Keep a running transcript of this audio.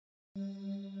Hello,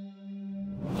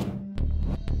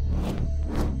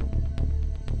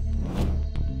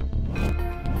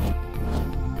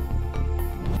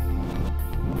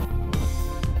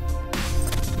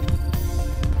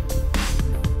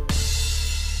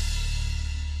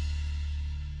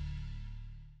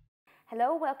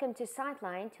 welcome to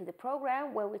Sightline, to the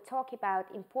program where we talk about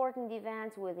important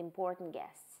events with important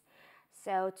guests.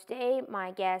 So today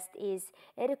my guest is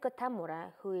Eriko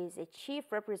Tamura, who is a chief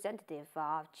representative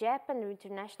of Japan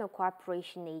International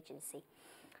Cooperation Agency.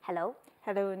 Hello.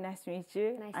 Hello, nice to meet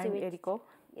you. I'm Eriko.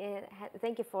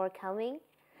 Thank you for coming.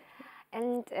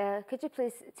 And could you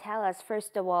please tell us,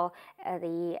 first of all,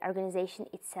 the organization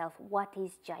itself, what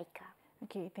is JICA?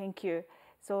 Okay, thank you.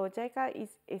 So JICA is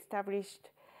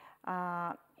established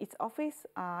its office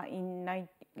in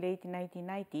late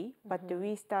 1990, but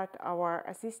we start our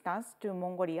assistance to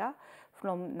Mongolia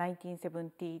from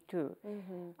 1972.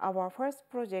 Our first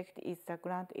project is the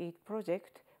grant aid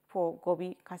project for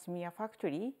Gobi Cashmere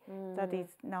factory that is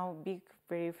now big,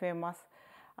 very famous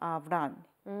brand.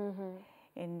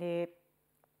 And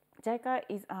JICA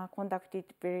is conducted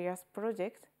various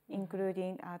projects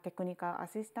including technical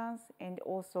assistance and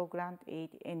also grant aid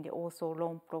and also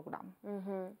loan program.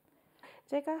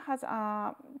 JICA has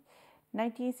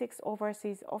 96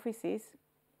 overseas offices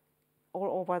all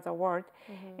over the world,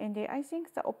 and I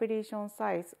think the operation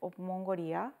size of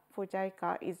Mongolia for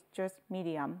JICA is just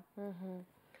medium.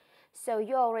 So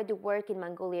you already work in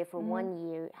Mongolia for 1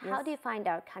 year. How do you find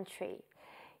our country?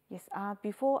 Yes,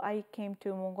 before I came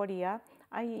to Mongolia,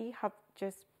 I have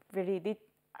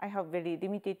very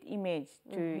limited image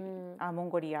to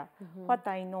Mongolia. What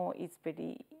I know is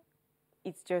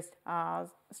it's just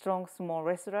strong small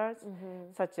restaurants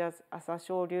such as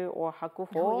Asashoryu or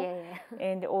Hakuho,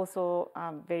 and also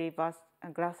very vast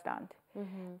grassland.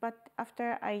 But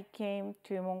after I came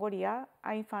to Mongolia,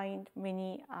 I found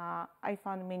many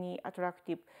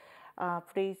attractive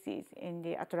places and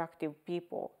the attractive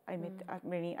people. I met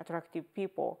many attractive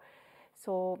people.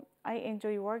 So I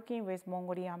enjoy working with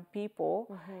Mongolian people,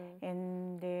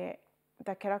 and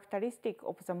the characteristic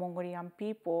of the Mongolian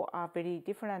people are very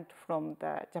different from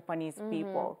the Japanese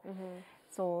people.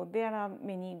 So there are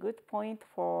many good points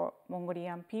for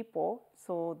Mongolian people.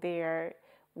 So they are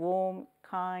warm,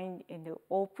 kind, and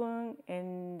open,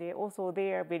 and also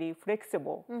they are very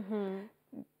flexible.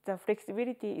 The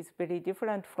flexibility is very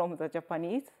different from the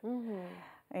Japanese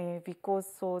because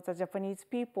the Japanese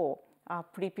people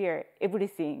prepare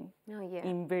everything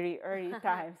in very early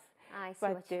times. I see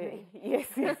what you mean. Yes,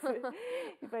 yes.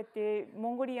 But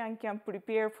Mongolian can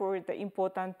prepare for the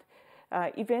important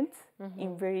events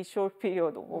in very short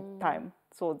period of time.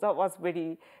 So that was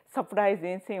very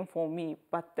surprising thing for me.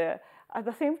 But at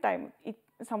the same time, it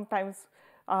sometimes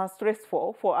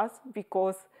stressful for us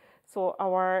because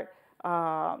our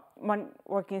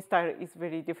working style is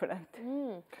very different.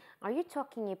 Are you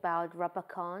talking about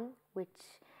Robocon, which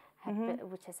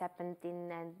has happened in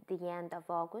the end of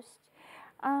August?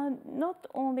 Not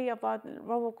only about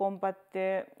Robocon, but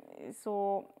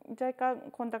so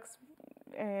JICA conducts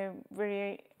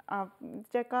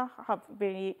JICA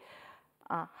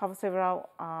have several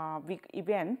big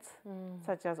events,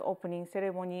 such as opening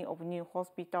ceremony of new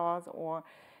hospitals or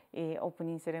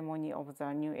opening ceremony of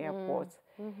the new airports.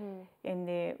 And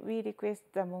we request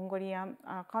the Mongolian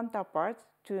counterparts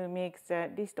to make the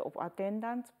list of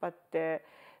attendants, but the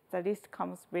list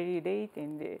comes very late,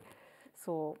 and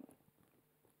so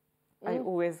I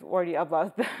always worry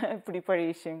about the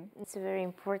preparation. It's a very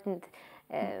important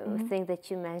thing that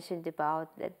you mentioned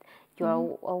about that you are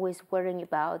always worrying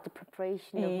about the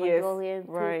preparation of Mongolian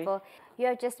people. You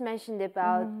have just mentioned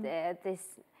about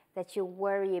this, that you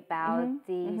worry about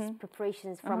these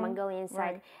preparations from Mongolian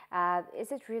side.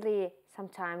 Is it really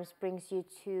sometimes brings you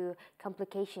to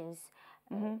complications?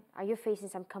 Are you facing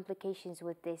some complications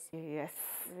with this? Yes.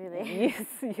 Really? Yes,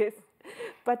 yes.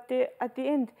 But at the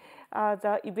end,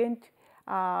 the event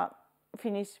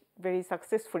finished very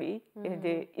successfully, and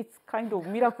it's kind of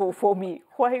miracle for me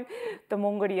why the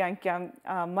Mongolian can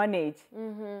manage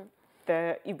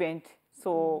the event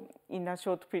so in a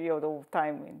short period of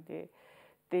time, and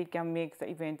they can make the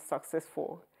event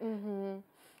successful.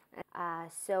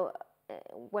 So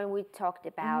when we talked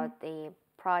about the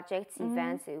projects,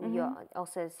 events, you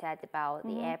also said about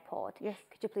the airport. Yes.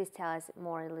 Could you please tell us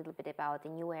more a little bit about the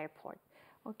new airport?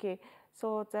 Okay,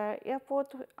 so the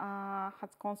airport has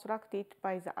constructed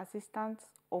by the assistance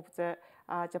of the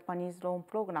Japanese loan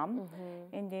program,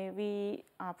 and we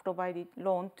provided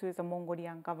loan to the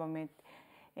Mongolian government,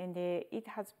 and it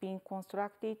has been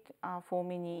constructed for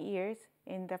many years,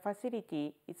 and the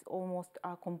facility is almost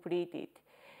completed.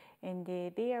 and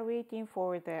they are waiting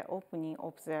for the opening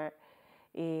of the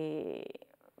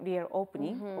real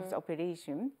opening of the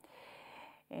operation.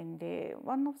 And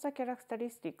one of the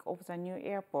characteristics of the new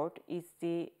airport is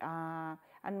the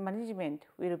and management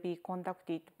will be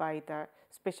conducted by the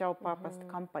special purpose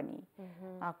company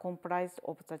comprised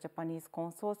of the Japanese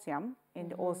consortium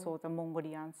and also the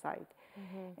Mongolian side.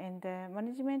 And the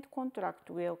management contract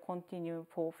will continue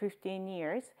for 15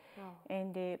 years.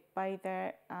 And by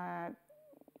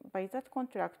that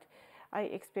contract, I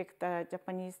expect the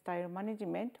Japanese style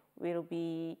management will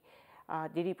be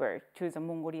delivered to the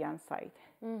Mongolian side.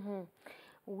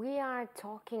 We are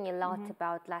talking a lot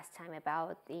about last time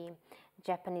about the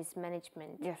Japanese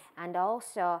management. Yes. And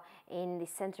also in the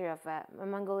center of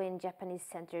Mongolian Japanese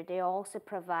Center, they also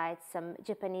provide some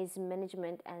Japanese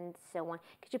management and so on.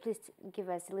 Could you please give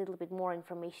us a little bit more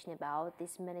information about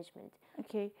this management?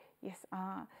 Okay, yes.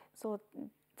 So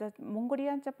the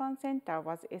Mongolian Japan Center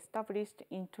was established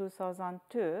in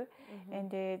 2002,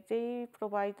 and they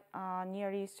provide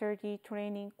nearly 30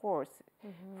 training courses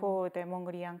for the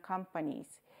Mongolian companies.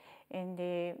 And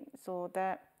so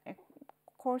the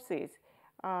courses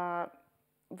are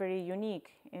very unique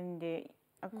and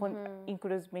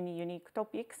includes many unique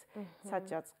topics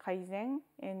such as Kaizen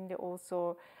and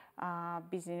also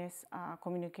business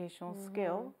communication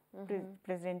skill,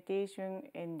 presentation,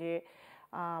 and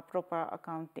proper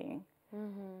accounting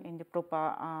and the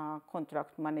proper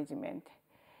contract management.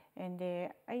 And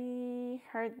I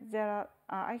heard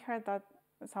that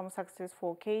some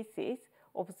successful cases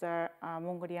of the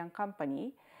Mongolian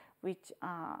company which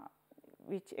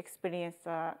experienced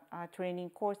training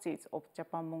courses of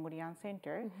Japan Mongolian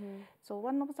Center. So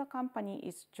one of the company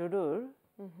is Jurul.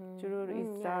 Jurul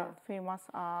is a famous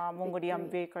Mongolian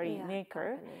bakery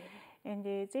maker. And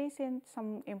they sent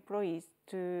some employees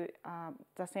to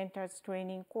the center's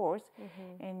training course,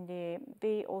 and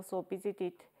they also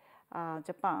visited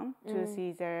Japan to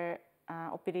see the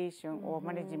operation or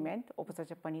management of the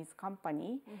Japanese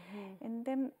company. And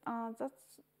then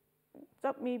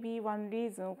that may be one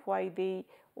reason why they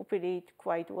operate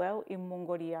quite well in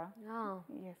Mongolia. Oh,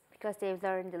 yes. Because they've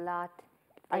learned a lot.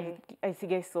 I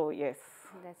guess so, yes.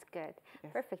 That's good.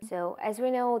 Yes. Perfect. So as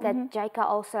we know that JICA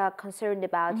also are concerned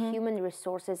about human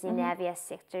resources in aviation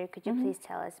sector, could you please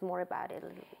tell us more about it a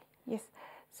little bit? Yes.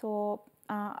 So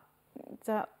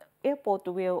the airport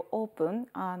will open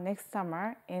next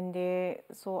summer, and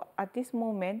so at this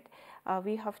moment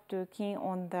we have to key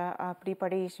on the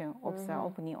preparation of the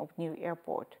opening of new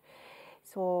airport.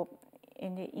 So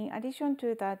and in addition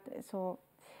to that, so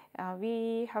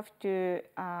we have to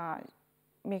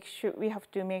make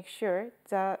sure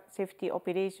the safety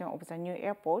operation of the new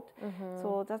airport.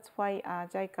 So that's why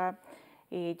JICA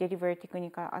deliver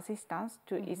technical assistance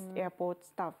to its airport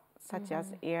staff, such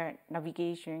as air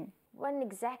navigation. When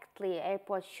exactly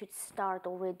airport should start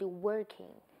already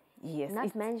working? Yes,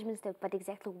 not management stuff, but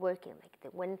exactly working,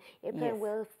 like when airplane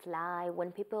will fly,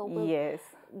 when people will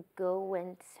go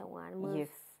and so on. Move.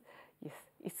 Yes,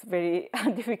 it's very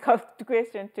difficult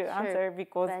question to answer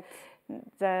because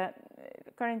the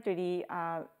currently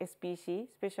SPC,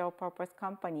 Special Purpose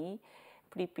Company,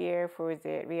 prepare for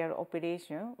the real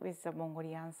operation with the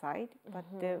Mongolian side. But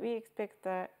we expect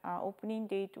the opening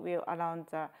date will around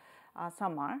the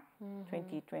summer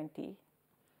 2020.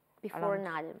 Before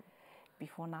NADM.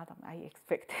 Before NADM, I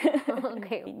expect.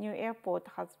 Okay. New airport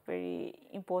has very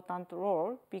important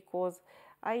role because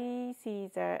I see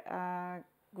the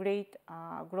great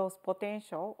growth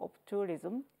potential of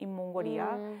tourism in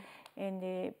Mongolia,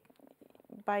 and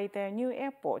by the new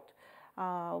airport,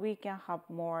 we can have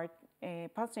more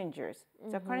passengers.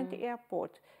 The current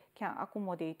airport can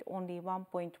accommodate only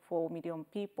 1.4 million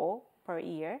people per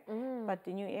year, but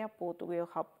the new airport will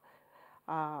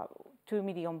have 2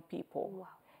 million people. Wow.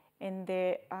 And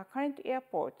the current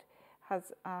airport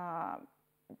has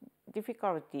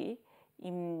difficulty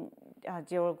in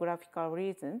geographical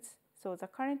reasons. So the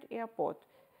current airport,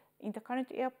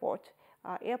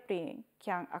 airplane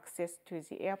can access to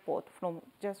the airport from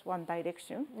just one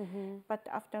direction. But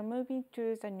after moving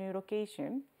to the new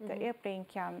location, the airplane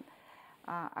can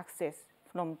access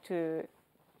from two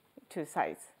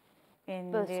sides.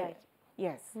 And both sides?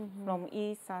 Yes, from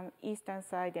eastern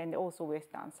side and also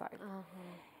western side.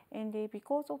 And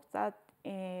because of that,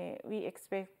 we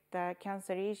expect the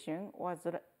cancellation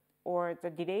or the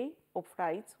delay of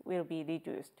flights will be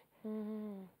reduced.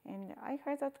 And I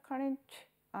heard that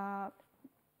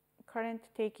current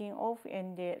taking off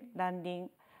and the landing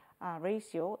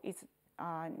ratio is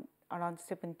around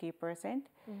 70%,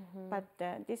 but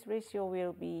this ratio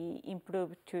will be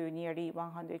improved to nearly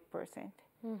 100%.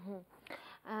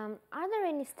 Are there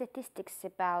any statistics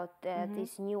about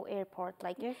this new airport?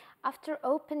 Like after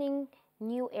opening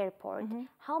new airport,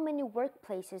 how many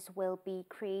workplaces will be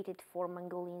created for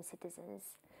Mongolian citizens?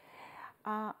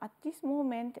 At this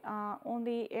moment,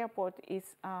 only airport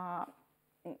is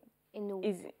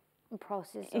in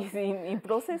process. Is in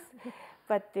process,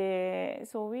 but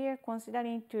so we are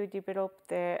considering to develop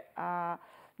the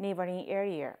neighboring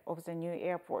area of the new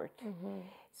airport.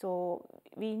 So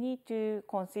we need to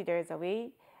consider the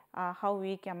way how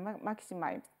we can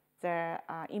maximize the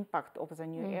impact of the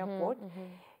new airport.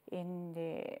 And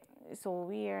so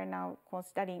we are now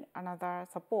considering another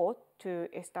support to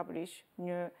establish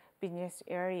new business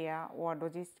area or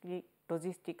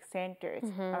logistic centers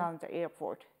around the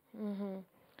airport.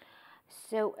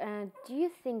 So do you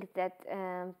think that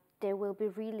there will be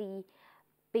really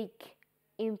big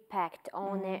impact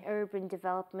on urban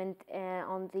development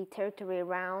on the territory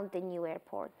around the new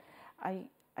airport?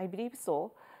 I believe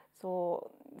so.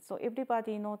 So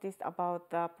everybody noticed about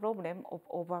the problem of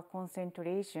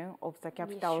over-concentration of the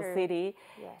capital city.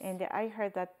 And I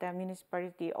heard that the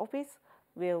municipality office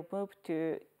will move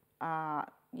to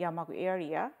Yamagu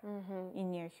area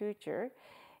in near future.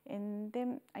 And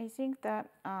then I think that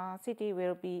city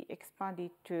will be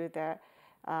expanded to the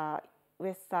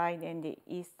west side and the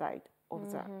east side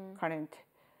of the current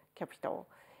capital.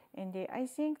 And I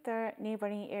think the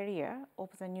neighboring area of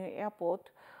the new airport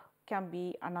can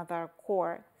be another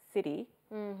core city,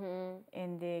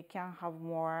 and they can have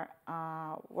more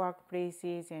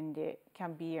workplaces, and they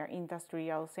can be an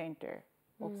industrial center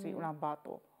of the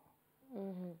Ulaanbaatar.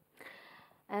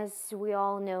 As we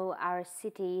all know, our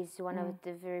city is one of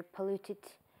the very polluted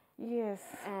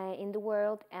in the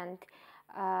world. And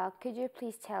could you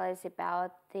please tell us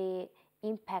about the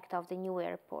impact of the new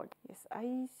airport? Yes,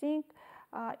 I think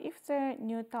if the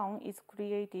new town is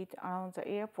created around the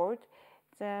airport,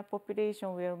 the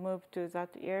population will move to that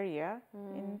area,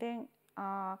 and then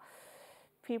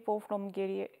people from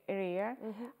the area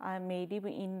may live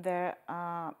in the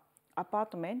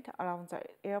apartment around the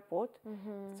airport.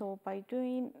 So by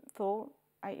doing so,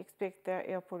 I expect the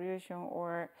air pollution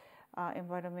or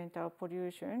environmental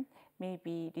pollution may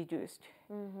be reduced.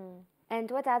 And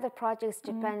what other projects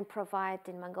Japan provides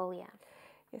in Mongolia?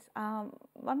 Yes,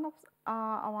 one of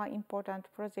our important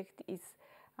project is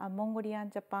Mongolian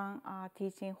Japan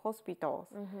teaching hospitals.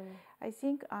 I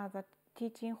think that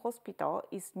teaching hospital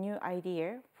is new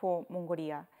idea for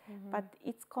Mongolia, but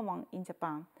it's common in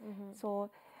Japan. So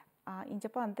in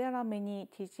Japan, there are many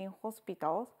teaching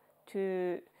hospitals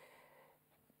to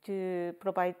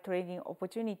provide training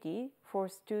opportunity for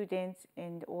students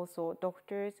and also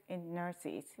doctors and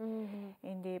nurses.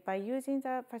 And by using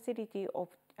the facility of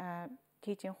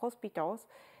teaching hospitals,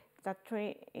 the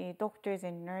doctors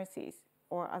and nurses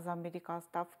or other medical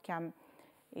staff can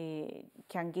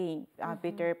gain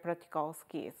better practical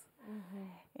skills.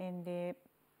 And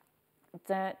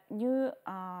the new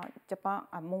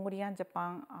Mongolian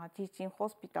Japan teaching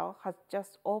hospital has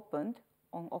just opened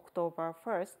on October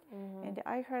 1st, and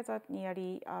I heard that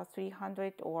nearly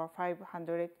 300 or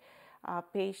 500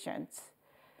 patients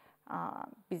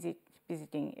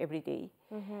visiting every day.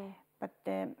 But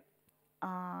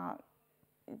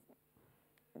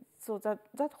so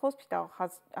that hospital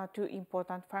has two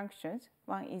important functions.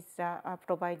 One is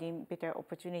providing better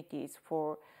opportunities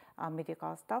for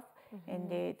medical staff, and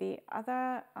the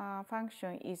other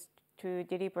function is to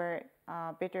deliver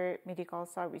better medical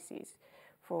services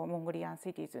for Mongolian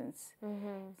citizens.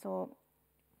 So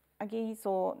again,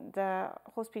 so the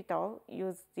hospital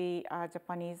use the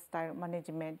Japanese style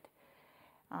management,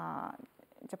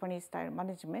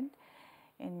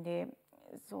 and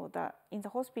so in the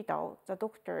hospital, the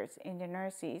doctors and the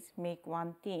nurses make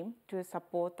one team to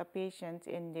support the patients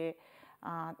and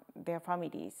their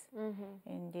families.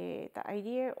 And the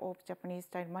idea of Japanese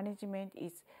style management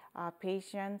is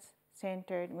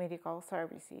patient-centered medical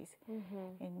services.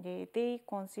 And they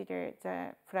consider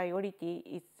the priority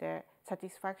is the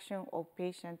satisfaction of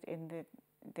patients and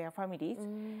their families.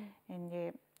 And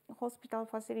the hospital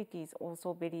facility is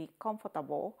also very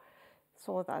comfortable,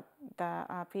 so that the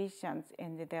patients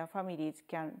and their families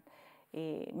can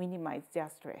minimize their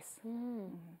stress.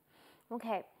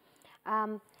 Okay.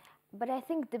 But I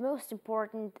think the most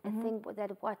important thing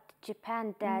that what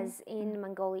Japan does in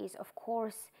Mongolia is, of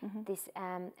course, this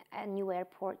new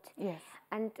airport. Yes.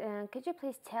 And could you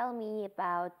please tell me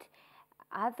about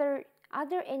were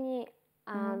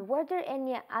there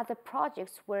any other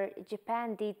projects where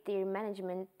Japan did their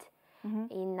management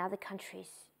in other countries?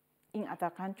 In other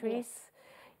countries? Yes.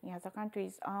 In other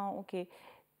countries, okay.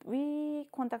 We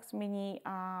conduct many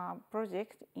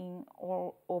projects in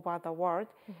all over the world,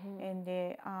 and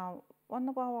one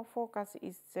of our focus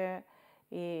is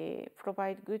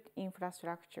provide good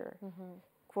infrastructure,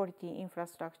 quality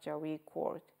infrastructure we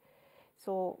call it.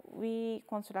 So we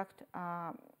construct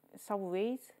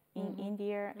subways in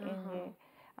India and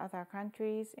other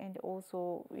countries, and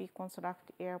also we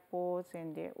construct airports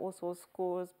and also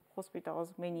schools,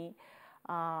 hospitals, many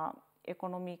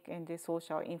economic and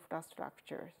social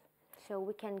infrastructures. So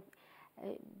we can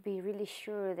be really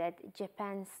sure that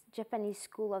Japanese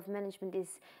School of Management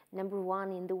is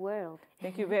 #1 in the world.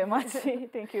 Thank you very much.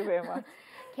 Thank you very much.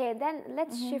 Okay, then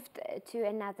let's shift to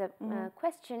another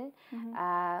question,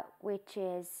 which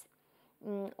is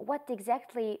what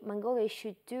exactly Mongolia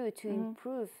should do to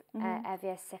improve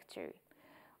aviation sector?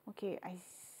 Okay, I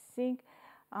think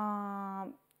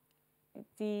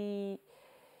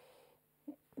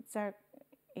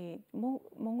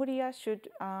Mongolia should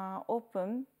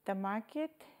open the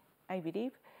market, I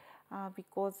believe,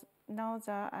 because now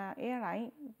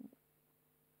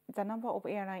the number of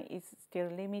airlines is still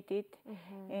limited,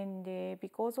 and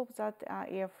because of that,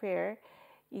 airfare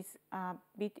is a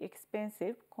bit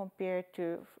expensive compared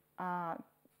to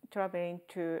traveling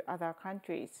to other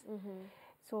countries.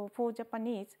 So for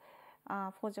Japanese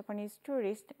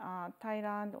tourists,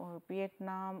 Thailand or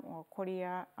Vietnam or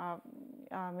Korea are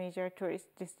major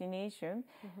tourist destination,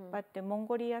 but the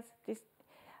Mongolia's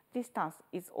distance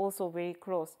is also very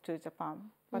close to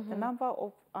Japan. But the number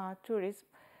of tourists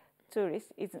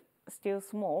is still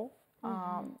small,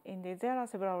 and there are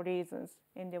several reasons.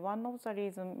 And one of the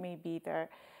reasons may be the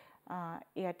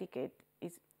air ticket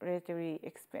is relatively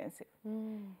expensive.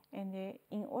 And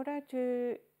in order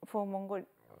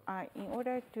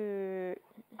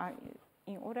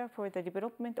for the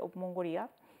development of Mongolia,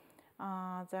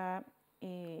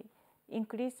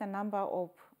 increase the number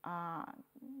of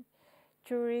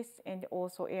tourists and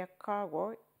also air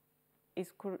cargo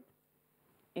is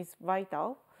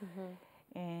vital.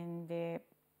 And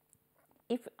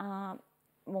if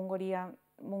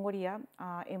Mongolia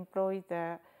employs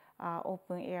the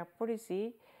open air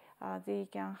policy, they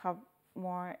can have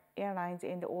more airlines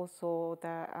and also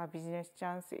the business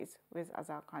chances with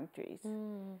other countries.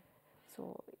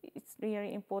 So it's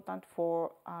really important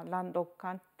for a landlocked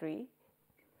country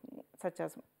such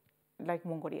as like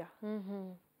Mongolia.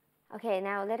 Okay,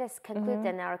 now let us conclude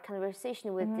then our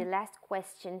conversation with the last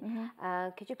question.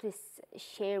 Could you please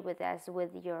share with us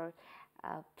with your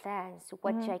plans,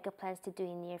 what JICA plans to do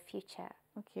in near future?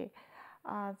 Okay,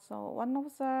 so one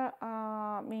of the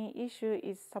main issue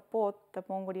is support the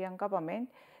Mongolian government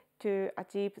to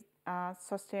achieve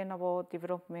Sustainable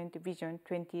Development Vision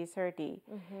 2030.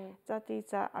 That is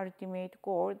the ultimate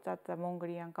goal that the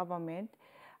Mongolian government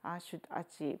should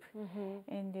achieve.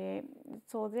 And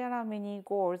so there are many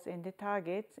goals and the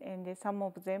targets, and some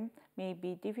of them may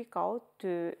be difficult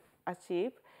to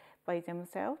achieve by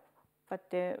themselves,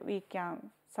 but we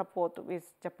can support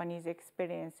with Japanese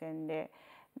experience and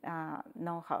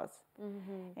know-how.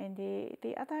 And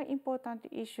the other important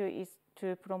issue is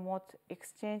to promote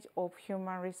exchange of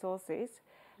human resources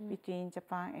between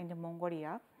Japan and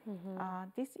Mongolia.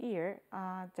 This year,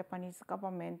 Japanese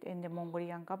government and the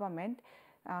Mongolian government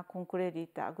concluded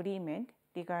the agreement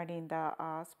regarding the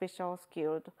special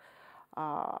skilled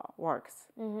works.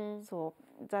 So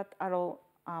that allow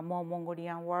more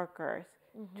Mongolian workers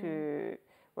to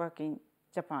work in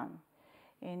Japan.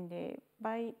 And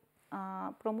by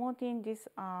promoting this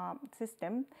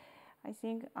system, I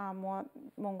think more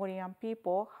Mongolian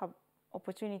people have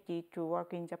opportunity to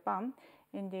work in Japan,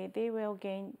 and they will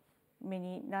gain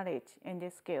many knowledge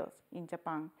and skills in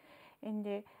Japan.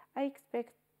 And I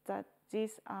expect that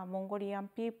these Mongolian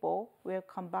people will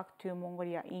come back to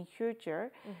Mongolia in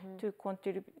future to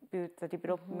contribute the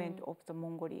development of the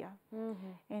Mongolia.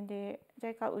 And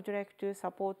JICA would like to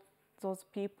support those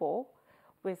people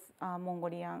with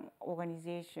Mongolian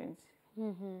organizations.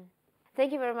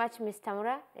 Thank you very much, Ms.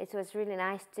 Tamura. It was really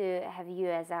nice to have you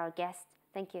as our guest.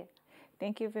 Thank you.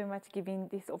 Thank you very much for giving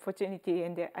this opportunity,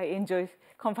 and I enjoy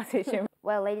conversation.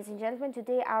 Well, ladies and gentlemen,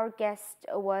 today our guest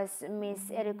was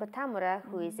Ms. Eriko Tamura,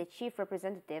 who is the Chief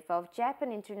Representative of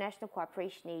Japan International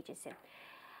Cooperation Agency.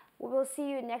 We will see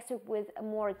you next week with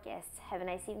more guests. Have a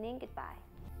nice evening. Goodbye.